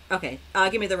flesh. Okay,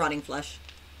 give me the rotting flesh.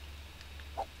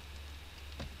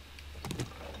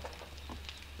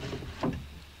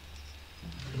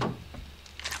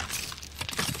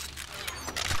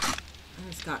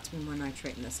 There's got to be more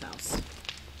nitrate in this house.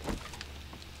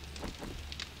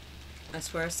 I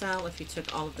swear, Sal, if you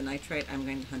took all of the nitrate, I'm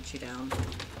going to hunt you down.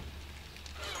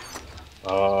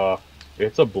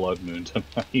 It's a blood moon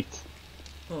tonight.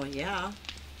 Oh, yeah.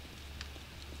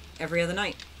 Every other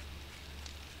night.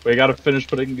 We gotta finish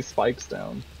putting these spikes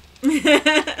down.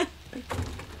 I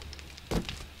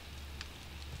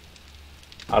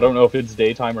don't know if it's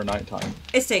daytime or nighttime.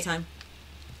 It's daytime.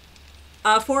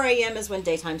 4 a.m. is when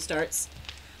daytime starts.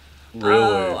 Really?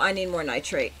 Oh, I need more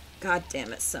nitrate. God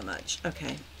damn it so much.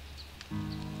 Okay.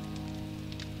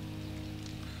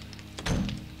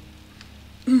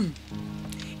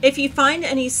 If you find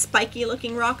any spiky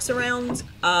looking rocks around,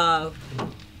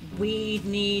 we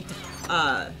need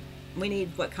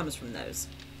what comes from those.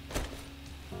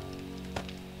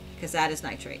 Because that is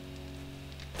nitrate.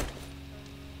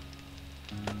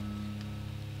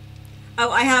 Oh,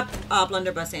 I have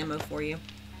blunderbuss ammo for you.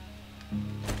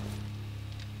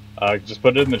 Just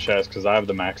put it in the chest because I have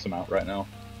the max amount right now.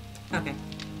 Okay.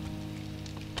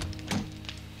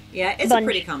 Yeah, it's a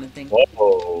pretty common thing.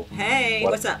 Whoa. Hey,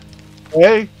 what's up?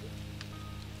 Hey.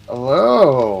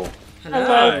 Hello.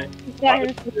 Hello. He got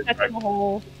him stuck in the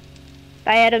hole.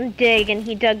 I had him dig, and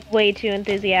he dug way too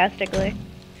enthusiastically.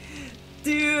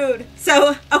 Dude.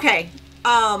 So, okay.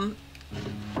 I'm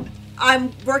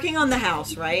working on the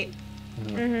house, right?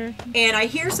 Mm-hmm. And I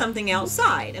hear something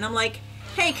outside. And I'm like,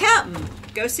 hey, Captain,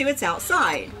 go see what's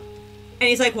outside. And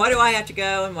he's like, why do I have to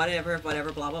go? And whatever, blah,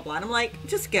 blah, blah. And I'm like,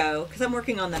 just go, because I'm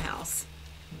working on the house.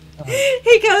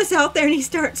 He goes out there and he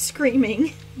starts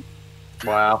screaming.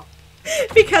 Wow.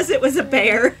 Because it was a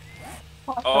bear.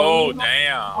 Oh,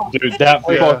 damn. Dude, that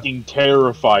fucking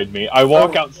terrified me. I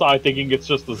walk outside thinking it's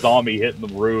just a zombie hitting the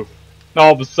roof. And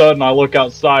all of a sudden, I look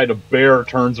outside, a bear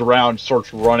turns around and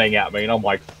starts running at me. And I'm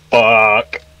like,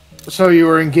 fuck. So you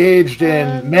were engaged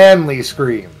in manly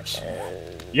screams.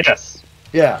 Yes.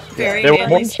 Yeah. Very They were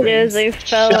manly It is, they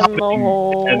fell in the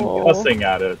hole. And cussing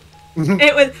at it.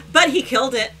 It was, but he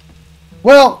killed it.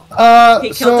 Well, He killed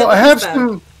it so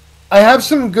with I have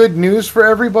some good news for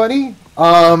everybody.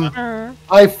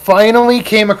 I finally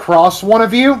came across one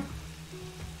of you.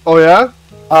 Oh yeah?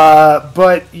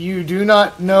 But you do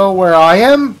not know where I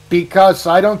am because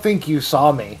I don't think you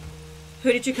saw me.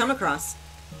 Who did you come across?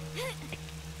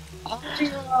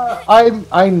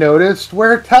 I noticed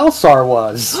where Talsar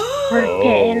was. We're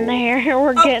getting there.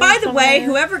 We're getting by the way, somewhere.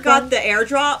 whoever got the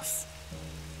airdrops,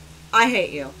 I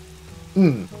hate you.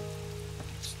 Hmm.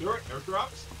 There are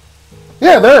airdrops?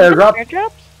 Yeah, they're airdrop.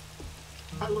 Airdrops?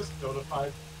 I was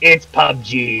notified. It's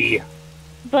PUBG.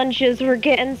 Bunches, we're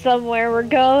getting somewhere. We're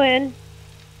going.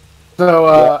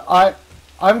 So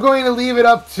I'm going to leave it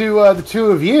up to the two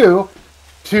of you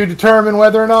to determine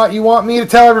whether or not you want me to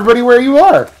tell everybody where you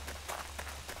are.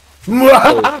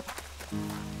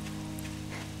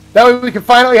 That way we can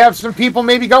finally have some people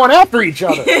maybe going after each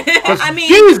other. I mean,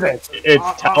 Jesus! It's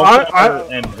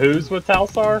Talsar, and who's with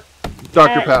Talsar?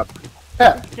 Dr. Pep.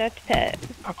 Yeah. Dr. Pep.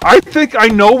 I think I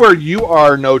know where you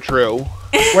are, No True.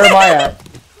 Where am I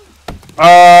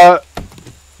at?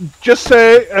 Just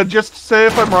say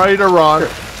if I'm right or wrong.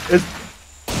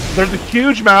 There's a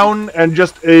huge mountain and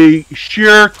just a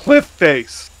sheer cliff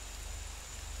face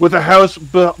with a house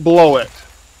below it.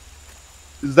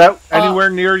 Is that anywhere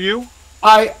near you?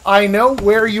 I know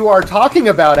where you are talking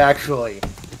about, actually.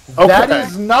 Okay. That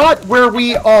is not where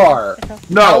we are.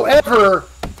 No. However,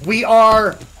 we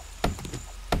are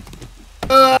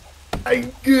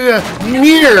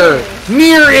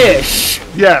near-ish.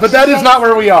 Yes. But that is not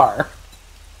where we are.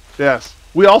 Yes.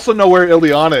 We also know where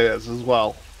Ileana is as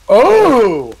well.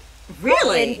 Oh!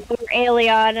 really?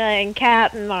 Aliana and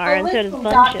Captain are instead of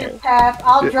Dr. bunches. Pep,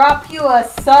 I'll drop you a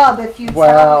sub if you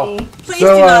Wow. tell me. Please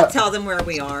So, do not tell them where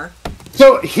we are.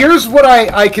 So here's what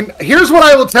here's what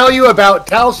I will tell you about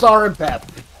Talsar and Pep.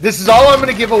 This is all I'm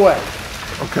going to give away.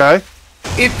 Okay.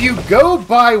 If you go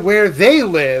by where they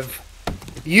live,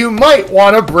 you might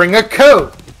want to bring a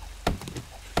coat.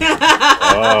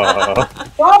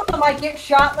 Also might get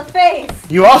shot in the face.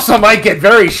 You also might get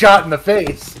very shot in the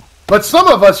face. But some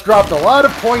of us dropped a lot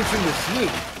of points in the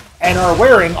sneak and are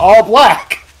wearing all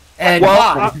black and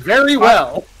hide very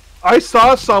well. I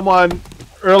saw someone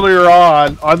earlier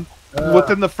on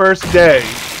within the first day.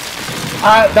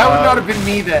 That would not have been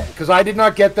me then, because I did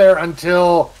not get there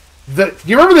until the.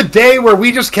 You remember the day where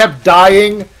we just kept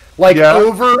dying,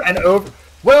 over and over?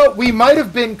 Well, we might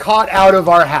have been caught out of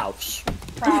our house.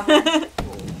 Probably.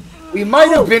 We might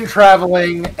have been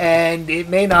traveling, and it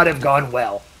may not have gone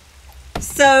well.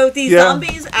 So these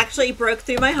zombies actually broke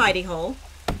through my hidey hole.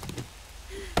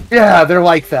 Yeah, they're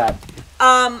like that.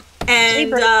 And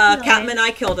Captain and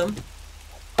I killed him.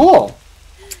 Cool.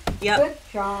 Yep. Good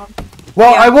job.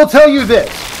 Well, I will tell you this: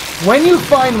 when you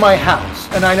find my house,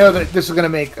 and I know that this is going to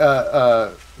make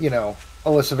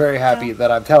Alyssa very happy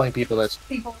that I'm telling people this.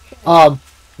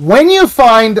 When you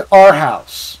find our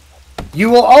house, you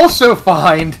will also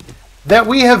find that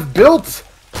we have built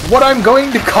what I'm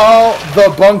going to call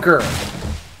the bunker.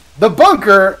 The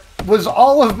bunker was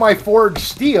all of my forged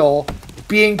steel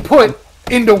being put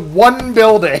into one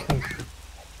building.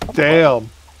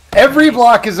 Damn. Every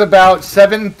block is about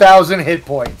 7,000 hit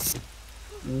points.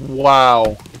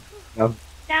 Wow. No.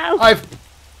 I've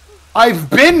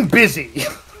been busy.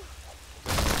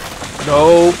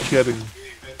 No kidding.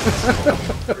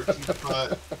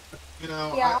 But,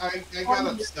 I got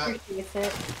upset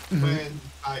when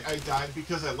I died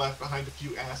because I left behind a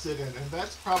few acid, and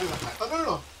that's probably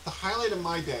the highlight of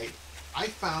my day. I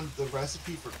found the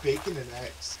recipe for bacon and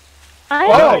eggs. I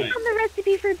found the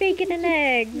recipe for bacon and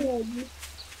eggs.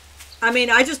 I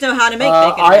mean, I just know how to make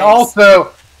bacon and eggs.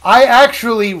 I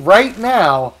actually, right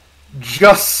now,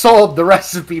 just sold the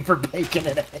recipe for bacon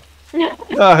and eggs.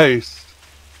 Nice.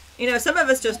 Some of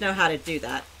us just know how to do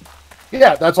that.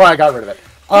 Yeah, that's why I got rid of it.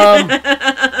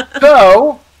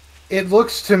 So, it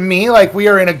looks to me like we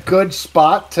are in a good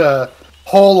spot to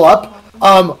hole up.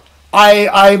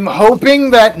 I'm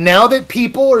hoping that now that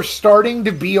people are starting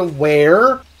to be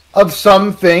aware of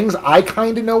some things, I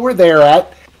kind of know where they're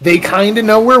at. They kind of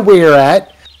know where we're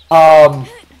at.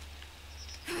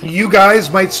 You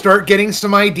guys might start getting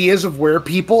some ideas of where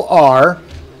people are.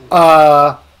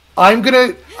 I'm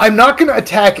not gonna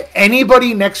attack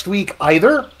anybody next week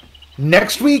either.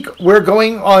 Next week, we're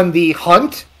going on the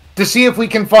hunt to see if we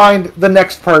can find the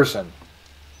next person.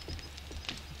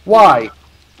 Why?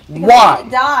 Why?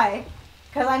 Die.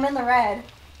 Because I'm in the red.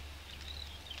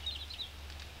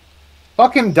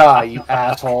 Fucking die, you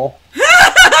asshole.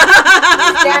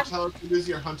 Can you tell us what it is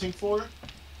you're hunting for?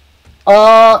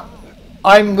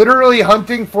 I'm literally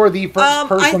hunting for the first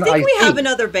person I think we see. have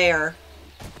another bear.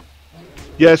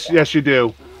 Yes, you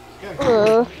do.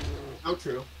 Yeah, no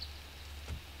true.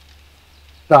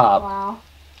 Stop. Wow.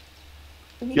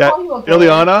 Yeah,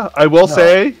 Ileana, I will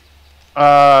say,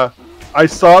 I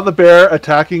saw the bear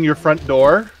attacking your front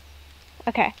door.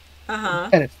 Okay. Uh-huh.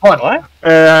 And it's funny. What?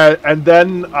 And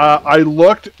then I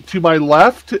looked to my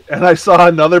left, and I saw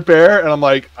another bear, and I'm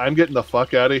like, I'm getting the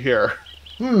fuck out of here.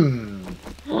 We've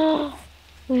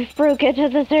broken to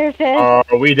the surface.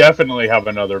 We definitely have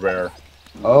another bear.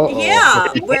 Oh. Yeah.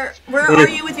 Where are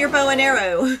you with your bow and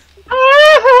arrow?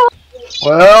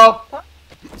 Well,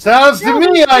 Sounds to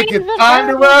me like it's time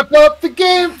to wrap up the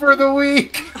game for the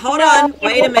week. Hold on,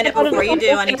 wait a minute before you do.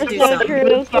 I need to do something. True,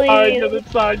 Get please.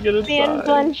 inside, get Me and inside.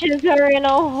 Bunches are in a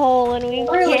hole and we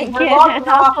Really, can't we're get logging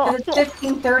off out. because it's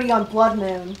 15:30 on Blood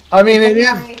Moon. I mean,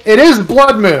 it is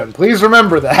Blood Moon. Please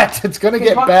remember that. It's going to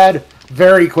get bad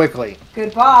very quickly.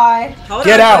 Goodbye. Hold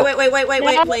Get on. out.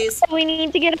 Wait, please. We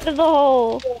need to get out of the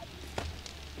hole.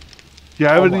 You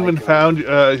haven't my even God. found,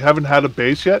 haven't had a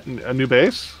base yet? A new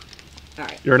base?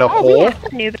 Alright. You're in a Oh, we hole? have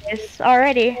a new base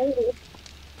already.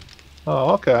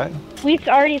 Oh, okay. We've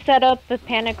already set up the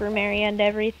panic room area and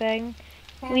everything.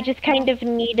 We just kind of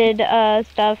needed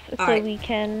stuff so Alright. we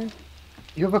can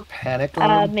You have a panic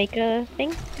room? make a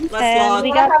thing. Let's And log. we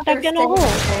What got about stuck their in a hole.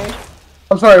 signatures?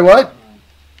 I'm sorry, what?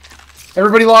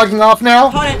 Everybody logging off now?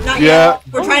 Hold on, not Yeah. yet.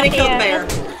 We're trying to kill the bear.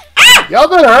 Y'all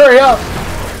better hurry up.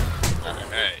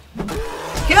 Hey.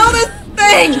 Kill this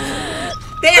thing!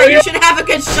 There, you should have a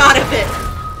good shot of it.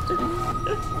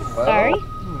 Sorry.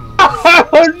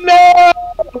 Oh no!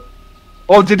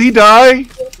 Oh, did he die? Did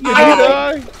he I-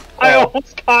 die? I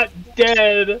almost got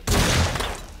dead.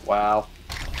 Wow.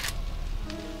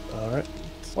 Alright.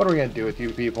 What are we going to do with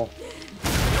you people?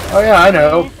 Oh yeah, I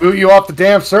know. Boot you off the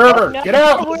damn server. No, Get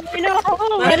out! we're in a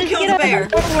hole. Let him us kill get the out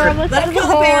of bear. hole. We're almost Let out him of the kill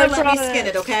the hole, bear I and let me promise. skin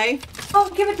it, okay?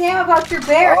 Don't give a damn about your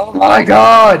bear. Oh my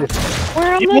god!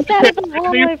 We're almost out of the hole,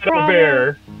 I A promise.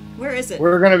 bear. Where is it?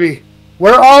 We're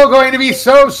all going to be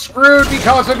so screwed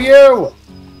because of you!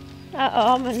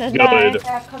 Uh-oh, I'm gonna die. Good.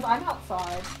 Yeah, because I'm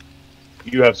outside.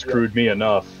 You have screwed me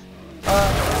enough.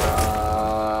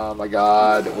 Oh my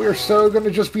god. We're so going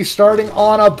to just be starting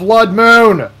on a blood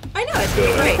moon! I know, it's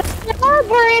really great. Oh,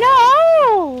 we're in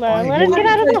a hole! Let us get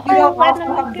out of the You hole don't and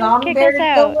also have zombie kick bear us to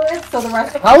out. deal with, so the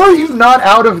rest of How are you not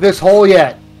out of this hole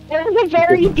yet? It was a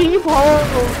very deep hole.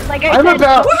 Like I I'm said,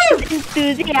 about-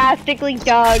 enthusiastically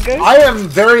dug. I am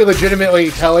very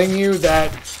legitimately telling you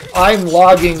that I'm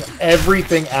logging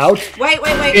everything out Wait.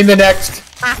 in the next...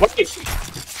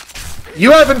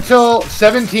 You have until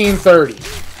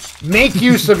 17:30. Make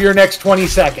use of your next 20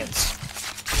 seconds.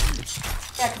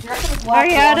 Yeah, 'cause the rest of us Are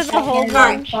you out of the walked hole, in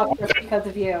Bunch? just because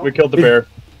of you. We killed the bear.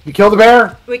 You killed the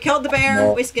bear? We killed the bear,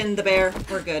 No. we skinned the bear,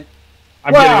 we're good.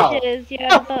 I'm Wow. It is,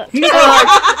 yeah. But No.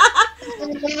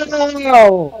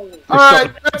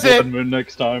 Alright, that's getting it. Moon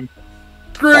next time.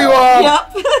 Screw you all.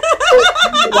 Yep.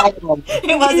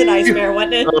 It was a nice bear,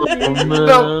 wasn't it?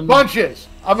 So, Bunches,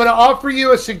 I'm going to offer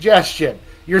you a suggestion.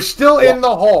 You're still in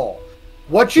the hole.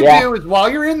 What you do is, while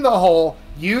you're in the hole,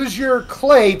 use your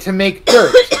clay to make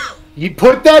dirt. You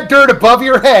put that dirt above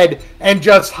your head and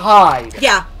just hide.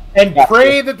 Yeah. And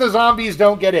pray that the zombies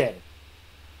don't get in.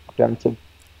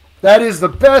 That is the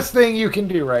best thing you can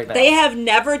do right now. They have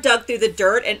never dug through the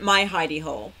dirt at my hidey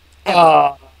hole.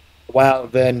 Wow,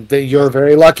 then you're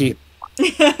very lucky.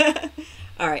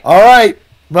 Alright. All right.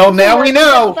 Well, now we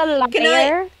know. the Good night.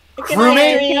 liar. Good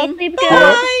Crewmate? night. Sleep good.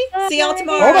 Bye. See y'all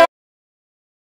tomorrow. Hold on.